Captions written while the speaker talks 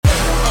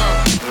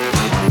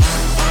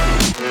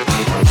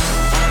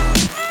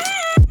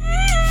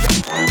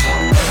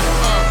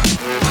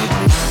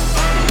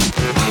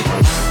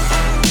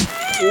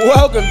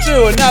Welcome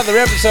to another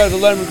episode of the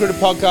Lone Recruiter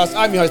Podcast.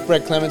 I'm your host,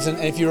 Brett Clemenson,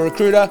 and if you're a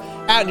recruiter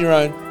out on your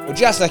own or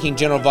just lacking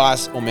general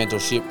advice or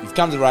mentorship, you've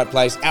come to the right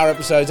place. Our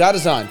episodes are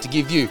designed to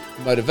give you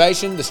the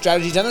motivation, the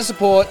strategies, and the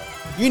support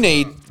you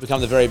need to become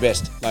the very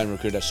best lone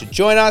recruiter. So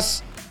join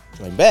us,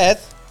 join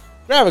Beth,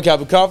 grab a cup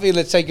of coffee,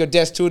 let's take your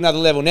desk to another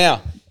level.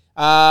 Now,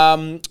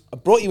 I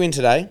brought you in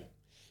today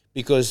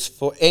because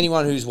for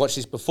anyone who's watched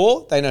this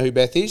before, they know who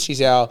Beth is.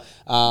 She's our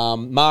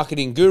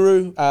marketing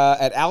guru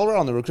at Alra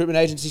on the recruitment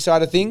agency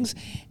side of things.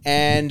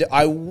 And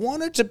I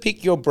wanted to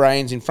pick your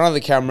brains in front of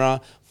the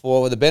camera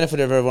for the benefit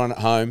of everyone at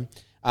home,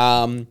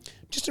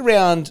 just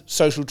around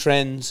social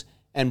trends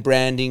and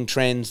branding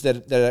trends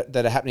that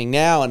are happening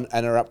now and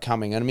are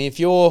upcoming. And I mean, if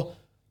you're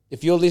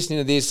listening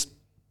to this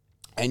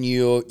and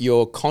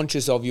you're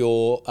conscious of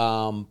your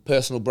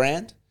personal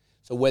brand,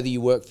 so whether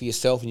you work for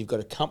yourself and you've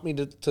got a company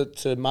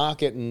to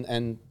market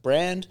and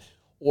brand,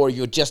 or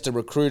you're just a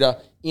recruiter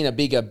in a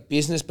bigger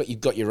business, but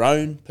you've got your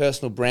own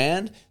personal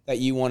brand that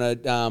you want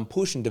to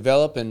push and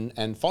develop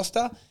and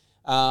foster,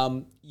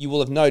 you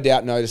will have no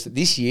doubt noticed that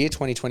this year,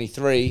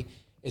 2023,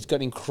 it's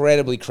got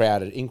incredibly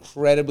crowded,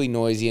 incredibly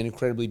noisy, and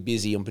incredibly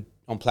busy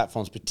on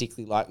platforms,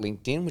 particularly like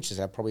LinkedIn, which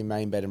is our probably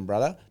main bread and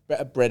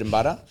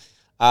butter.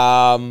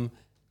 So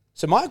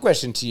my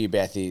question to you,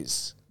 Beth,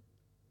 is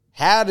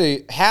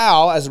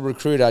how as a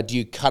recruiter do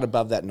you cut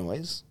above that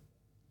noise?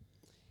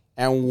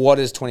 And what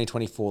does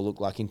 2024 look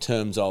like in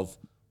terms of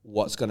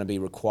what's going to be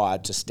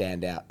required to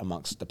stand out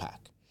amongst the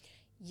pack?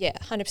 Yeah,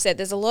 100%.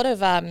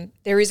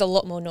 There is a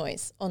lot more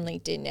noise on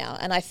LinkedIn now.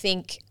 And I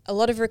think a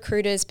lot of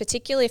recruiters,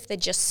 particularly if they're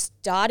just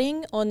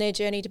starting on their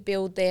journey to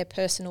build their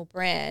personal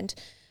brand,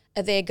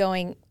 are there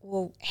going,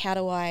 well, how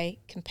do I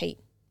compete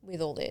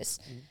with all this?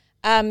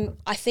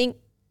 I think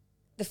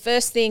the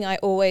first thing I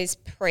always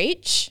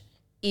preach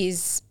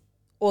is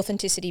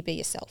authenticity, be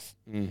yourself.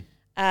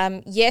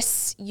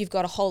 Yes, you've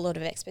got a whole lot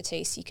of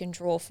expertise you can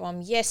draw from.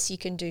 Yes, you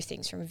can do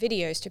things from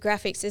videos to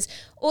graphics.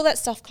 All that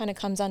stuff kind of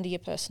comes under your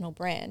personal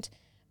brand.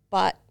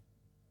 But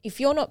if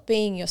you're not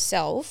being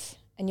yourself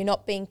and you're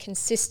not being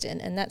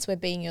consistent, and that's where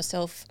being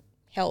yourself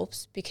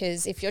helps,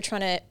 because if you're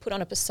trying to put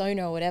on a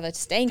persona or whatever,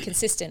 staying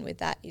consistent with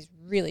that is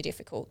really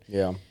difficult.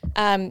 Yeah.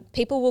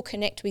 People will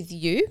connect with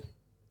you.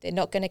 They're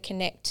not going to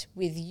connect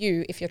with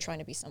you if you're trying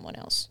to be someone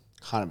else.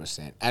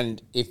 100%. And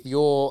if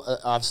you're,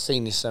 I've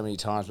seen this so many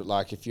times, but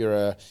like if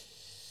you're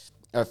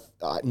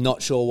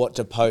not sure what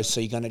to post, so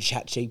you're going to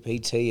chat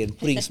GPT and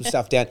putting some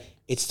stuff down,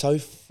 it's so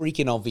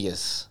freaking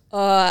obvious.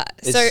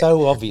 It's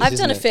so obvious. I've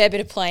done a fair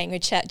bit of playing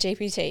with chat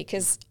GPT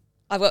because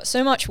I've got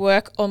so much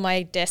work on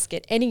my desk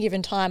at any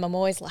given time. I'm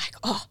always like,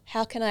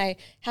 how can I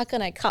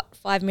cut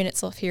 5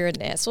 minutes off here and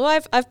there? So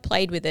I've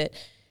played with it.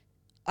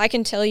 I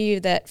can tell you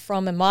that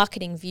from a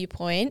marketing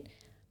viewpoint,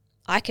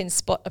 I can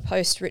spot a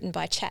post written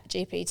by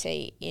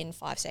ChatGPT in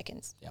 5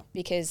 seconds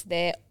because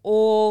they're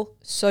all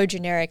so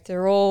generic.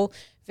 They're all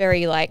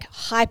very like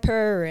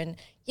hyper and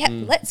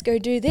let's go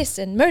do this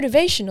and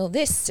motivational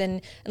this.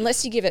 And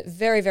unless you give it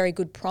very, very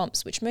good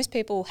prompts, which most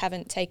people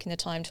haven't taken the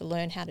time to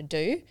learn how to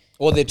do.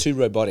 Or they're too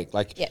robotic.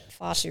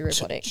 Far too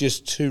robotic.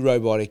 Just too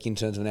robotic in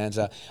terms of an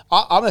answer.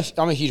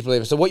 I'm a huge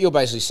believer. So what you're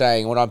basically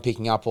saying, what I'm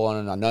picking up on,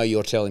 and I know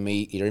you're telling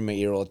me, you're in my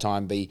ear all the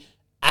time, be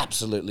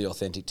absolutely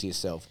authentic to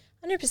yourself.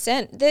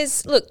 100%.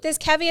 There's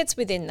caveats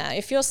within that.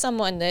 If you're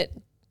someone that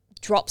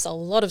drops a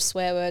lot of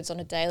swear words on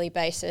a daily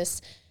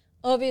basis,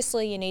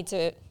 obviously you need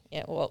to,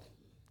 you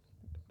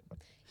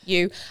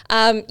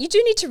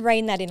do need to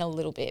rein that in a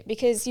little bit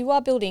because you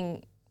are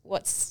building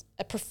what's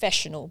a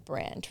professional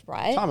brand,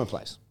 right? Time and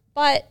place.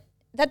 But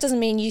that doesn't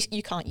mean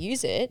you can't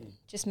use it.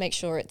 Just make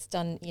sure it's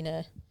done in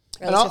a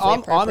relatively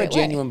appropriate way. I'm a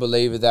genuine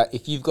believer that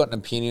if you've got an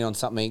opinion on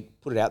something,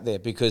 put it out there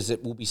because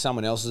it will be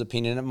someone else's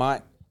opinion.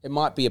 It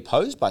might be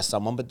opposed by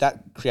someone, but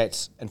that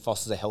creates and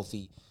fosters a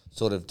healthy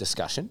sort of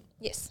discussion.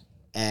 Yes.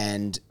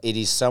 And it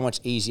is so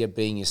much easier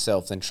being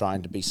yourself than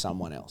trying to be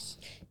someone else.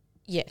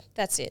 Yeah,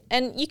 that's it.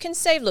 And you can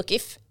say, look,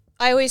 if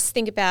I always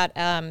think about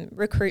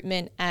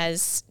recruitment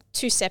as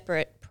two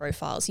separate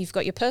profiles. You've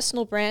got your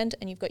personal brand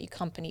and you've got your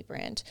company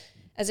brand.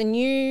 As a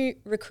new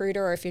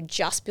recruiter, or if you're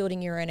just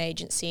building your own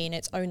agency and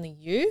it's only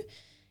you,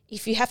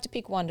 if you have to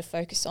pick one to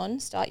focus on,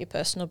 start your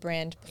personal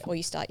brand before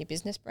you start your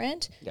business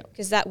brand,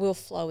 because that will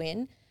flow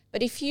in.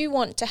 But if you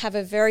want to have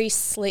a very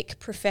slick,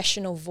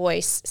 professional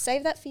voice,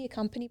 save that for your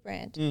company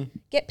brand.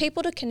 Get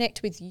people to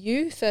connect with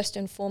you first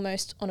and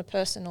foremost on a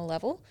personal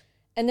level,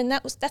 and then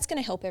that's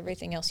going to help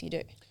everything else you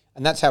do.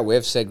 And that's how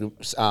we've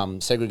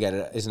segregated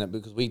it, isn't it?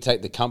 Because we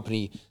take the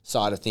company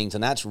side of things,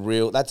 and that's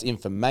real. That's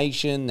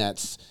information.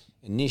 That's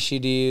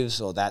initiatives,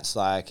 or that's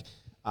like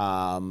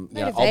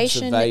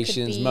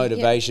observations,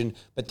 motivation. Yeah.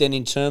 But then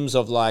in terms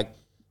of like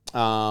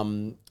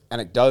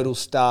anecdotal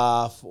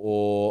stuff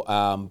or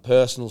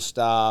personal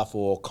stuff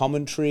or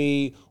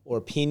commentary or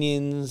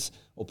opinions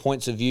or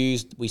points of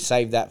views, we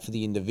save that for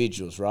the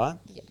individuals, right?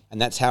 Yeah. And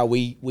that's how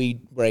we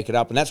break it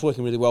up, and that's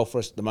working really well for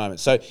us at the moment.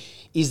 So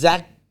is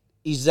that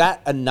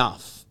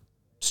enough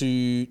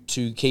to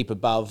keep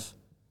above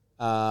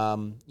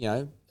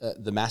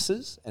the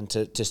masses and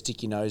to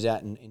stick your nose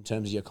out in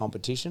terms of your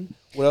competition?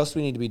 What else do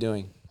we need to be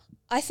doing?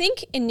 I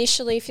think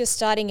initially, if you're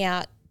starting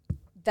out,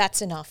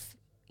 that's enough.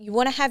 You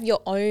want to have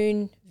your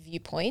own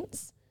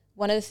viewpoints.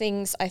 One of the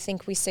things I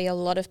think we see a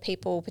lot of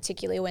people,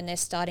 particularly when they're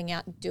starting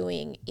out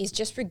doing, is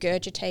just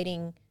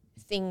regurgitating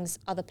things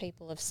other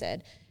people have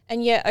said.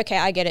 And yeah, okay,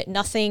 I get it.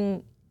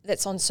 Nothing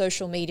that's on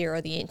social media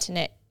or the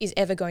internet is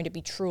ever going to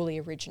be truly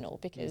original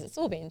because it's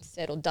all been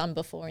said or done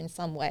before in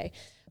some way.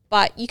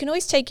 But you can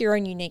always take your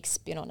own unique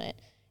spin on it.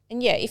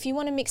 And yeah, if you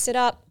want to mix it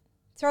up,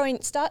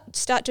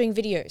 start doing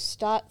videos,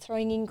 start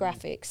throwing in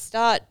graphics,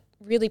 start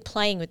really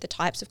playing with the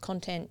types of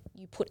content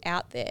you put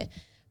out there.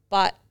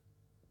 But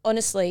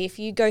honestly, if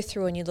you go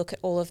through and you look at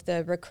all of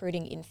the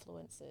recruiting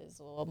influencers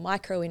or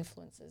micro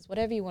influencers,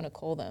 whatever you want to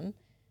call them,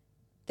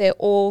 they're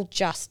all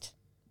just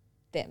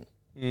them.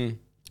 So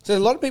there's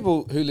a lot of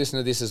people who listen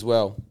to this as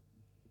well,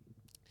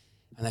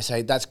 and they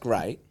say, that's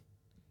great.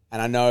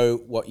 And I know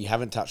what you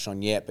haven't touched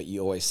on yet, but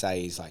you always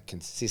say is like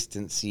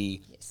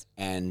consistency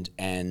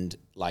and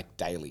like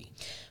daily.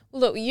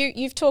 Well, look,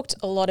 you've talked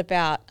a lot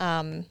about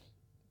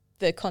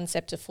the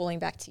concept of falling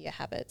back to your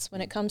habits.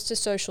 When it comes to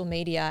social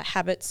media,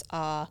 habits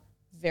are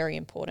very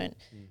important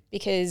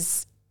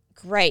because,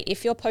 great,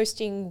 if you're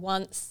posting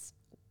once,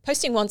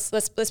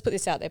 let's put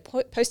this out there,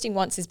 posting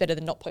once is better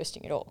than not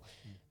posting at all.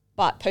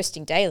 But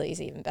posting daily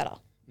is even better.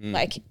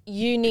 Like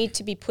you need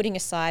to be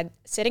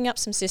setting up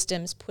some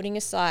systems, putting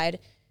aside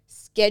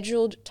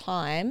scheduled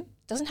time.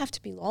 Doesn't have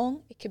to be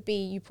long. It could be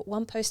you put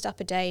one post up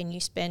a day and you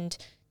spend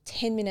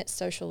 10 minutes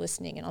social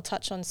listening, and I'll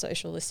touch on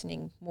social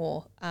listening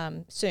more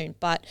soon.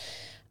 But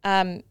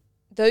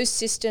those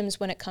systems,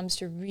 when it comes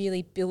to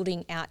really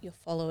building out your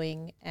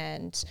following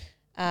and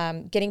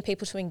getting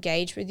people to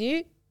engage with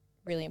you,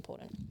 really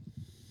important.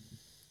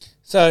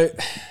 So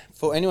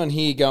for anyone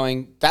here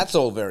going, that's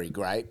all very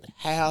great,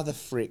 how the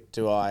frick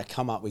do I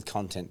come up with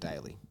content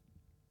daily?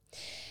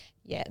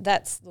 Yeah,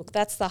 that's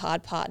the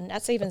hard part, and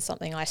that's even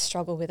something I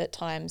struggle with at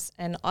times.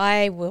 And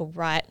I will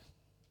write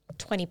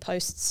 20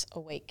 posts a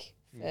week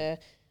for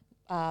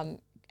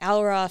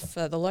Aura,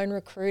 for the Lone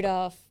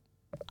Recruiter.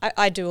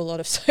 I do a lot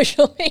of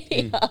social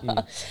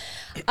media.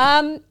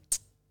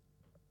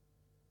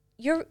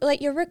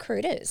 Your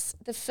recruiters.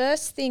 The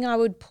first thing I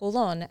would pull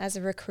on as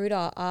a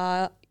recruiter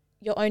are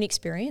your own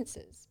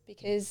experiences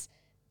because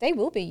they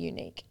will be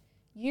unique.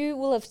 You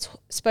will have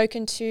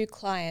spoken to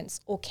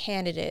clients or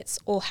candidates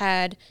or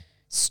had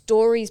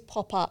stories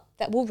pop up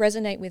that will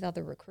resonate with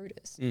other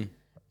recruiters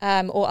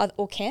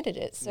or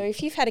candidates. So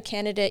if you've had a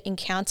candidate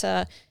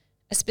encounter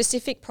a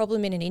specific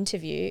problem in an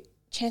interview,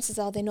 chances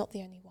are they're not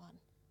the only one.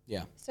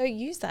 Yeah. So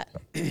use that.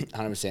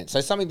 100%.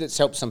 So something that's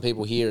helped some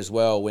people here as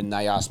well when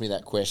they ask me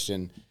that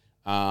question,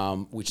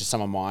 which is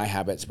some of my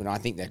habits, when I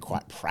think they're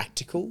quite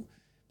practical.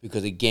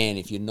 Because again,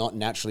 if you're not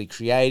naturally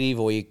creative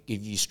or if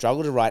you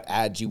struggle to write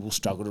ads, you will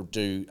struggle to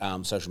do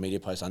social media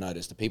posts. I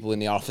noticed the people in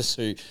the office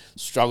who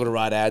struggle to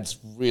write ads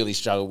really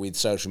struggle with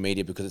social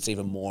media because it's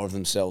even more of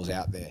themselves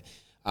out there.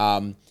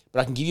 But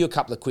I can give you a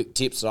couple of quick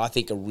tips that I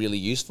think are really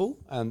useful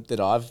that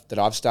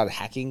I've started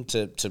hacking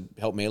to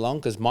help me along.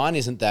 Because mine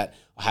isn't that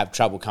I have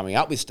trouble coming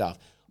up with stuff.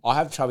 I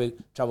have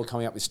trouble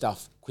coming up with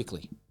stuff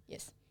quickly.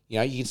 Yes. You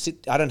know,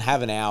 I don't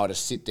have an hour to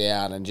sit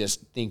down and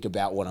just think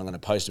about what I'm going to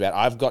post about.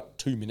 I've got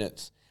 2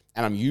 minutes.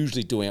 And I'm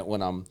usually doing it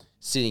when I'm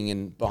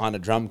sitting behind a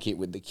drum kit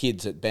with the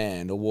kids at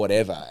band or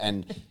whatever.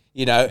 And,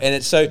 you know, and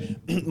it's so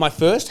my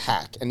first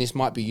hack, and this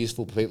might be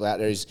useful for people out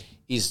there, is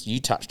you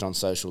touched on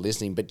social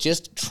listening, but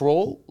just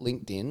trawl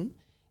LinkedIn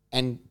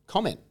and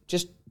comment.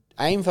 Just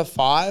aim for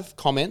 5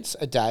 comments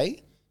a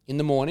day in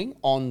the morning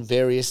on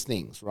various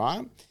things,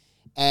 right?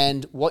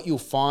 And what you'll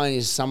find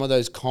is some of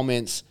those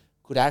comments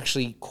could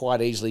actually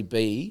quite easily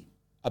be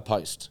a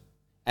post.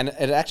 And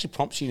it actually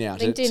prompts you now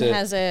LinkedIn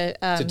has a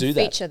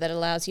feature that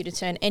allows you to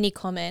turn any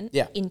comment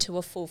into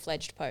a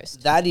full-fledged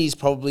post. That is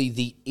probably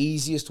the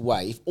easiest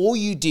way. If all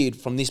you did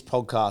from this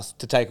podcast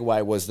to take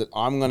away was that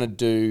I'm going to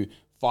do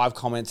 5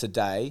 comments a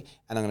day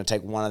and I'm going to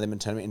take one of them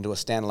and turn it into a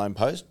standalone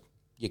post,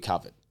 you're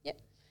covered. Yep.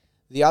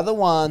 The other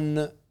one,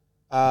 the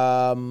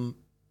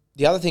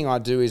other thing I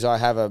do is I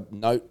have a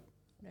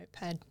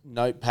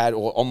notepad,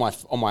 or on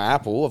my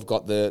Apple, I've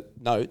got the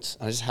notes.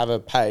 I just have a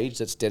page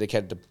that's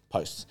dedicated to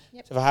posts.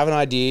 Yep. So if I have an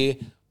idea,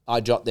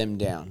 I jot them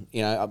down.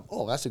 You know,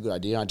 that's a good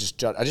idea. I just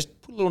put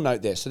a little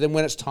note there. So then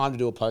when it's time to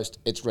do a post,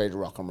 it's ready to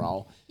rock and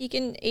roll. You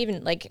can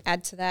even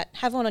add to that,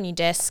 have one on your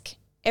desk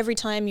every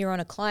time you're on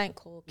a client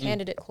call,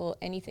 candidate call,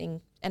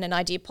 anything, and an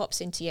idea pops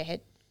into your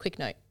head, quick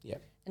note. Yeah.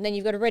 And then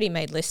you've got a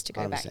ready-made list to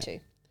go 100%. Back to.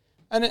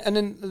 And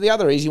then the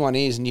other easy one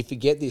is, and you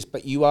forget this,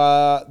 but you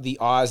are the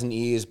eyes and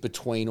ears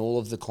between all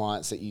of the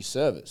clients that you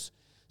service.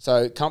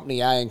 So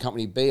company A and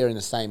company B are in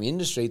the same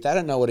industry. They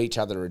don't know what each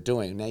other are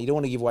doing. Now, you don't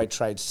want to give away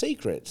trade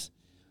secrets,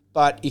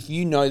 but if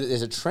you know that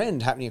there's a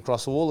trend happening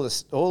across all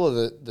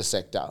of the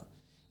sector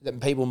that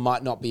people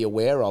might not be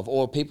aware of,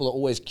 or people are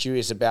always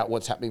curious about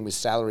what's happening with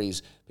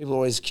salaries, people are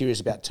always curious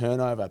about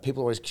turnover,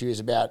 people are always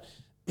curious about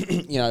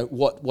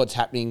what's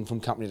happening from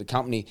company to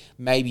company,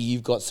 maybe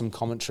you've got some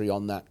commentary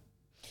on that.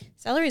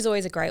 Salary is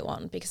always a great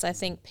one because I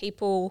think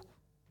people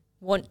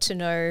want to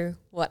know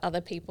what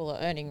other people are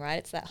earning, right?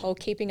 It's that whole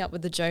keeping up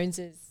with the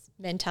Joneses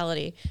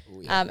mentality.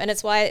 Ooh, yeah. And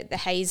it's why the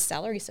Hayes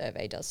salary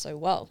survey does so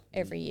well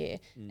every year.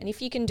 And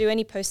if you can do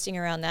any posting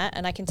around that,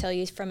 and I can tell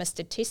you from a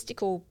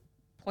statistical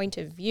point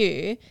of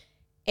view,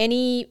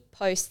 any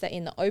post that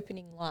in the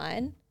opening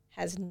line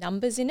has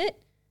numbers in it,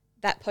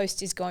 that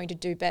post is going to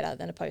do better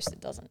than a post that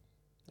doesn't.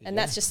 And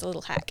that's just a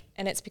little hack.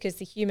 And it's because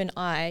the human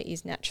eye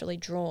is naturally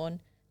drawn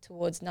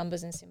towards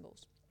numbers and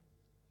symbols.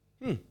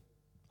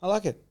 I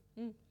like it.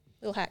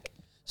 Little hack.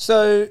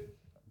 So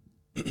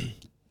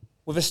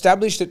we've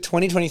established that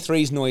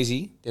 2023 is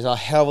noisy. There's a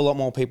hell of a lot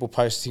more people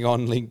posting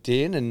on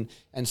LinkedIn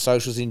and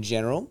socials in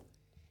general.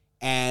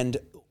 And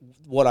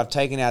what I've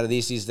taken out of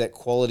this is that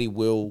quality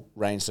will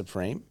reign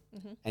supreme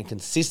and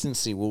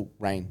consistency will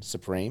reign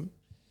supreme.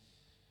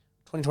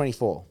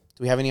 2024,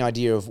 do we have any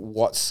idea of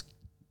what's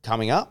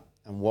coming up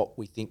and what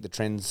we think the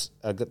trends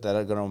are that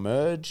are going to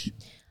emerge?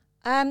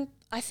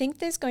 I think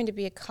there's going to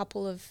be a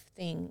couple of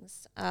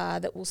things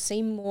that we'll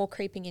see more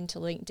creeping into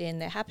LinkedIn.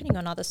 They're happening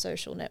on other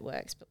social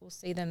networks, but we'll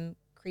see them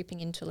creeping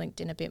into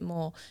LinkedIn a bit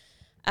more.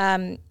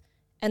 And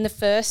the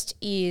first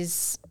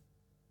is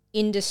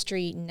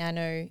industry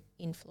nano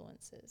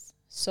influencers.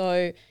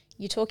 So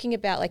you're talking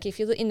about, like, if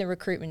you're in the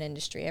recruitment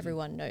industry,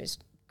 everyone knows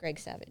Greg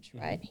Savage,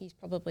 right? He's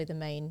probably the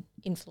main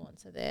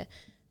influencer there.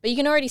 But you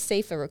can already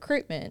see for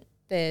recruitment,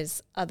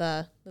 there's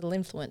other little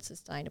influencers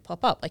starting to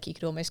pop up. Like, you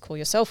could almost call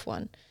yourself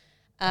one.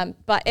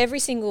 But every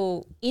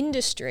single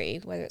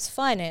industry, whether it's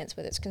finance,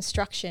 whether it's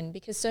construction,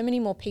 because so many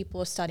more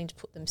people are starting to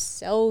put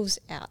themselves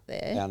out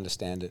there. They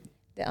understand it.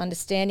 They're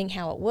understanding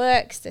how it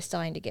works. They're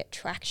starting to get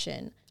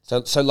traction.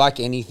 So like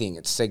anything,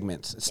 it's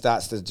segments. It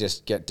starts to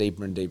just get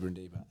deeper and deeper and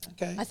deeper.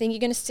 Okay. I think you're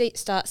going to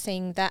start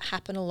seeing that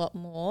happen a lot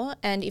more.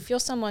 And if you're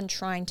someone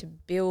trying to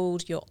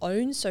build your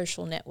own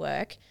social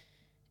network,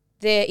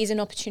 there is an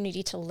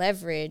opportunity to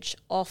leverage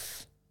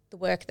off the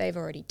work they've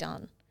already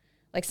done.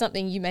 Like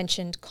something you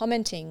mentioned,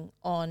 commenting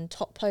on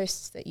top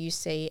posts that you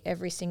see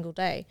every single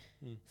day.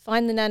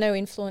 Find the nano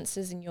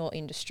influencers in your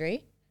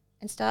industry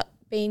and start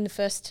being the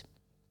first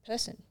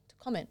person to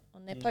comment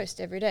on their post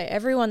every day.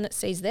 Everyone that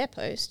sees their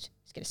post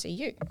is going to see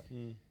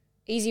you.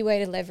 Easy way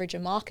to leverage a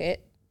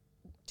market,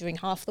 doing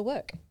half the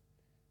work.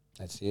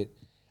 That's it.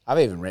 I've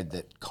even read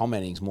that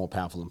commenting is more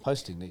powerful than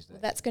posting these days.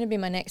 Well, that's going to be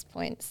my next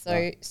point.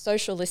 So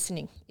social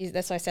listening,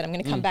 that's what I said. I'm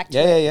going to come back to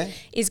it.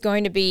 Is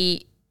going to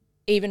be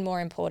even more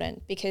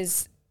important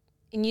because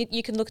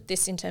you can look at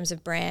this in terms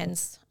of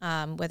brands,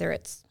 whether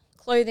it's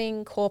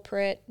clothing,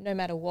 corporate, no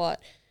matter what.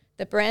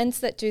 The brands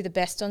that do the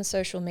best on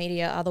social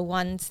media are the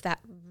ones that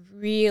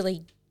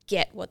really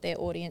get what their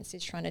audience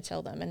is trying to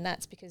tell them, and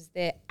that's because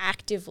they're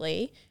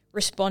actively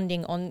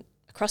responding on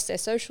across their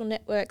social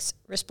networks,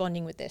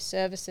 responding with their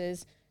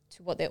services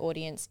to what their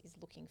audience is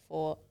looking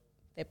for,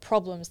 their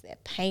problems, their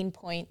pain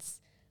points,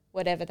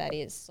 whatever that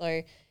is.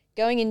 So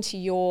going into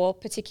your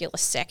particular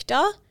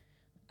sector,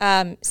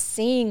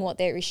 seeing what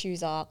their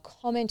issues are,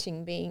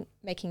 commenting,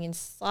 making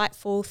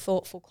insightful,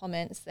 thoughtful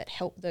comments that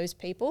help those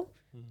people,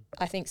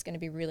 I think is going to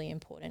be really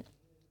important.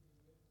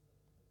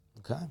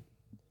 Okay.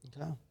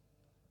 That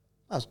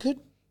was good.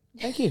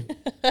 Thank you.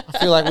 I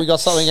feel like we got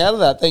something out of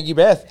that. Thank you,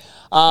 Beth.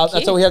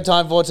 That's all we have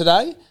time for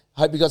today.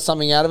 Hope you got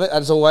something out of it.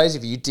 As always,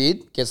 if you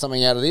did get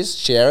something out of this,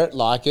 share it,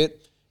 like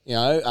it, give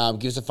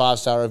us a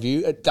 5-star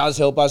review. It does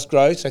help us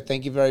grow, so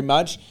thank you very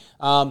much.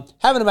 Have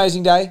an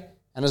amazing day.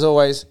 And as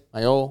always,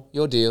 may all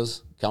your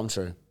deals come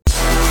true.